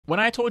When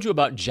I told you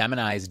about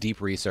Gemini's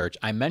deep research,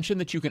 I mentioned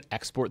that you can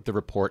export the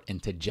report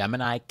into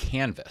Gemini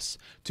Canvas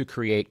to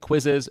create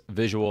quizzes,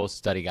 visuals,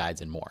 study guides,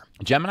 and more.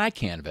 Gemini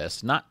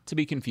Canvas, not to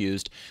be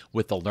confused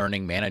with the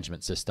learning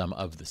management system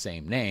of the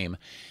same name,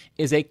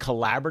 is a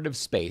collaborative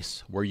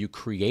space where you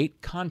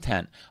create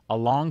content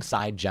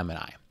alongside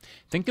Gemini.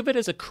 Think of it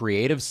as a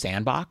creative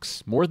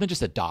sandbox, more than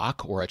just a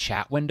doc or a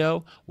chat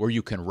window, where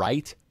you can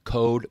write,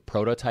 code,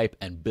 prototype,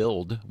 and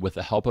build with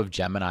the help of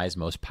Gemini's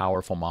most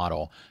powerful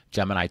model,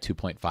 Gemini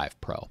 2.5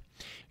 Pro.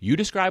 You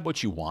describe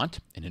what you want,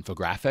 an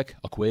infographic,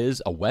 a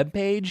quiz, a web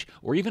page,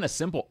 or even a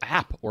simple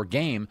app or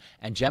game,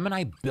 and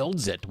Gemini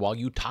builds it while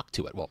you talk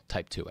to it,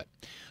 type to it.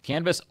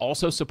 Canvas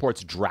also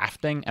supports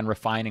drafting and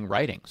refining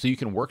writing, so you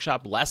can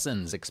workshop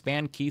lessons,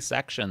 expand key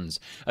sections,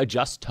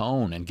 adjust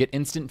tone, and get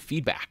instant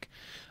feedback.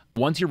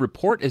 Once your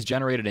report is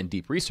generated in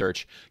deep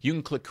research, you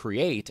can click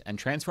create and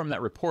transform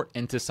that report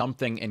into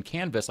something in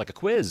Canvas like a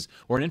quiz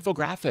or an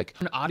infographic,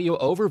 an audio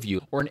overview,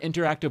 or an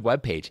interactive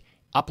web page.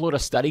 Upload a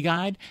study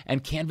guide,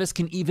 and Canvas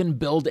can even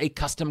build a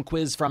custom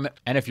quiz from it.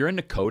 And if you're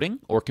into coding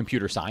or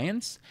computer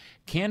science,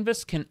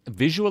 Canvas can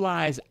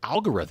visualize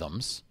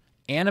algorithms,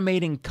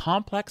 animating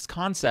complex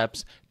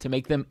concepts to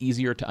make them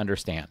easier to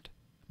understand.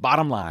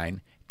 Bottom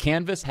line,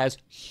 Canvas has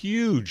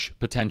huge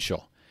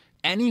potential.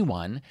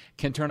 Anyone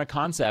can turn a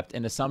concept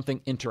into something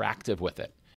interactive with it.